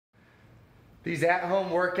These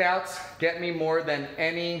at-home workouts get me more than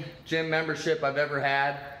any gym membership I've ever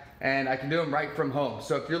had, and I can do them right from home.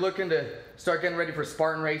 So if you're looking to start getting ready for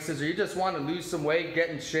Spartan races, or you just want to lose some weight, get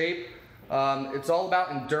in shape, it's all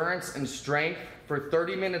about endurance and strength for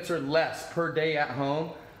 30 minutes or less per day at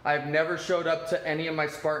home. I've never showed up to any of my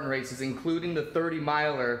Spartan races, including the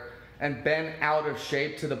 30-miler, and been out of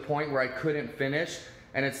shape to the point where I couldn't finish.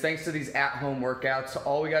 And it's thanks to these at-home workouts.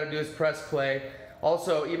 All we got to do is press play.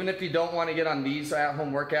 Also, even if you don't want to get on these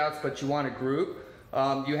at-home workouts, but you want a group,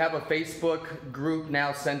 you have a Facebook group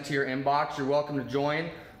now sent to your inbox. You're welcome to join,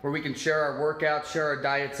 where we can share our workouts, share our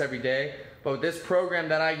diets every day. But with this program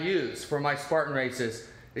that I use for my Spartan races,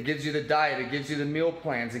 it gives you the diet, it gives you the meal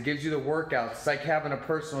plans, it gives you the workouts. It's like having a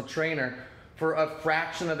personal trainer for a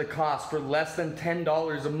fraction of the cost, for less than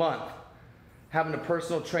 $10 a month. Having a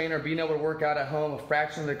personal trainer, being able to work out at home, a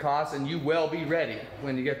fraction of the cost, and you will be ready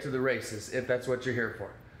when you get to the races, if that's what you're here for.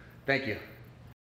 Thank you.